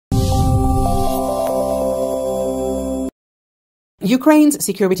Ukraine's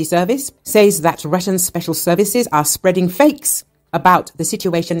security service says that Russian special services are spreading fakes about the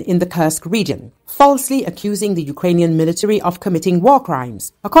situation in the Kursk region, falsely accusing the Ukrainian military of committing war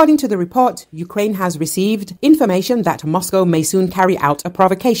crimes. According to the report, Ukraine has received information that Moscow may soon carry out a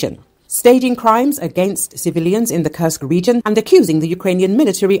provocation, staging crimes against civilians in the Kursk region and accusing the Ukrainian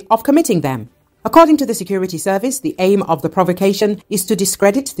military of committing them. According to the security service, the aim of the provocation is to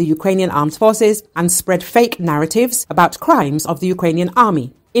discredit the Ukrainian Armed Forces and spread fake narratives about crimes of the Ukrainian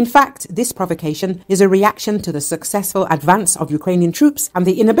army. In fact, this provocation is a reaction to the successful advance of Ukrainian troops and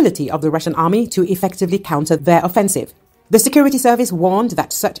the inability of the Russian army to effectively counter their offensive. The security service warned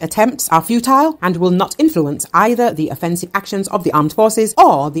that such attempts are futile and will not influence either the offensive actions of the armed forces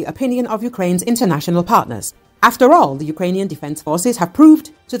or the opinion of Ukraine's international partners. After all, the Ukrainian Defense Forces have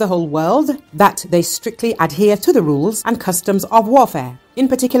proved to the whole world that they strictly adhere to the rules and customs of warfare, in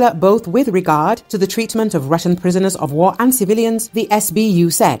particular both with regard to the treatment of Russian prisoners of war and civilians, the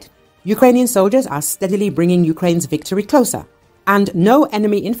SBU said. Ukrainian soldiers are steadily bringing Ukraine's victory closer, and no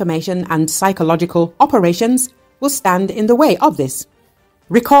enemy information and psychological operations will stand in the way of this.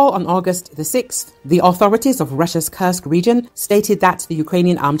 Recall on August the 6th, the authorities of Russia's Kursk region stated that the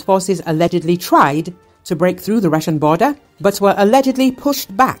Ukrainian armed forces allegedly tried to break through the Russian border, but were allegedly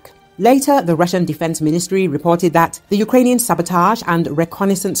pushed back. Later, the Russian Defense Ministry reported that the Ukrainian sabotage and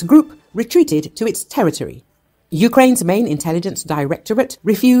reconnaissance group retreated to its territory. Ukraine's main intelligence directorate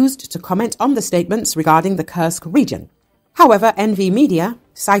refused to comment on the statements regarding the Kursk region. However, NV Media,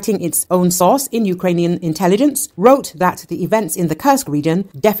 citing its own source in Ukrainian intelligence, wrote that the events in the Kursk region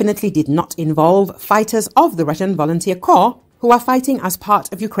definitely did not involve fighters of the Russian Volunteer Corps who are fighting as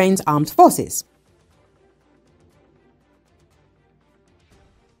part of Ukraine's armed forces.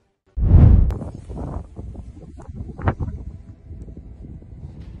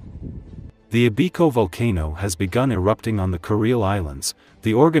 The Abyko volcano has begun erupting on the Kuril Islands,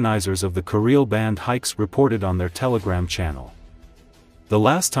 the organizers of the Kuril band hikes reported on their Telegram channel. The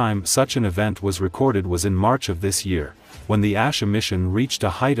last time such an event was recorded was in March of this year, when the ash emission reached a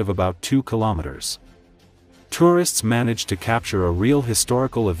height of about 2 kilometers. Tourists managed to capture a real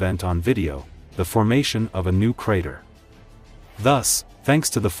historical event on video, the formation of a new crater. Thus, thanks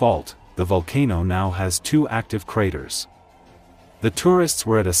to the fault, the volcano now has 2 active craters. The tourists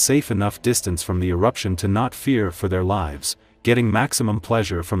were at a safe enough distance from the eruption to not fear for their lives, getting maximum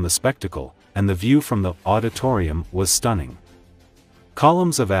pleasure from the spectacle, and the view from the auditorium was stunning.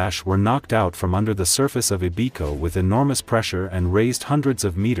 Columns of ash were knocked out from under the surface of Abyko with enormous pressure and raised hundreds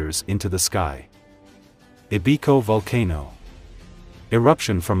of meters into the sky. Abyko volcano.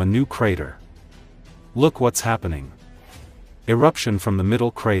 Eruption from a new crater. Look what's happening. Eruption from the middle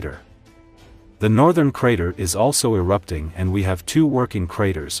crater. The northern crater is also erupting and we have 2 working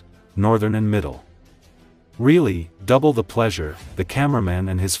craters, northern and middle. Really, double the pleasure, the cameraman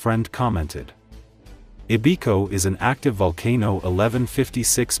and his friend commented. Abyko is an active volcano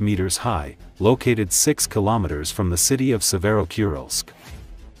 1156 meters high, located 6 kilometers from the city of Severokurilsk.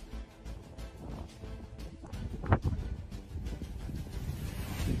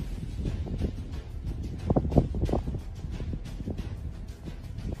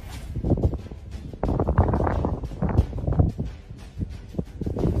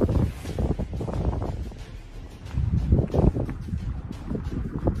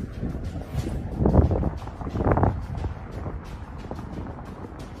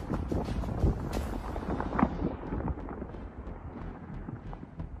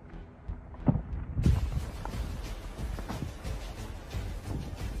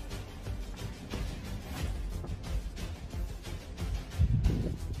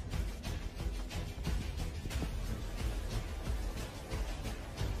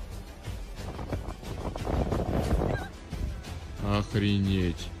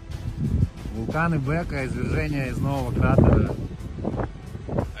 Охренеть. Вулканы Бека, извержение из нового кратера.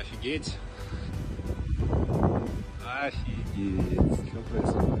 Офигеть. Офигеть. Что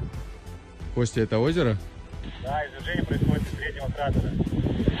происходит? Костя, это озеро? Да, извержение происходит из среднего кратера.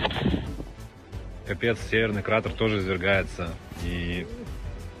 Капец, северный кратер тоже извергается. И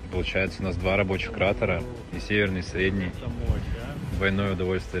получается у нас 2 рабочих кратера. И северный, и средний. Двойное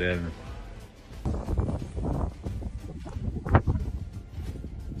удовольствие реально.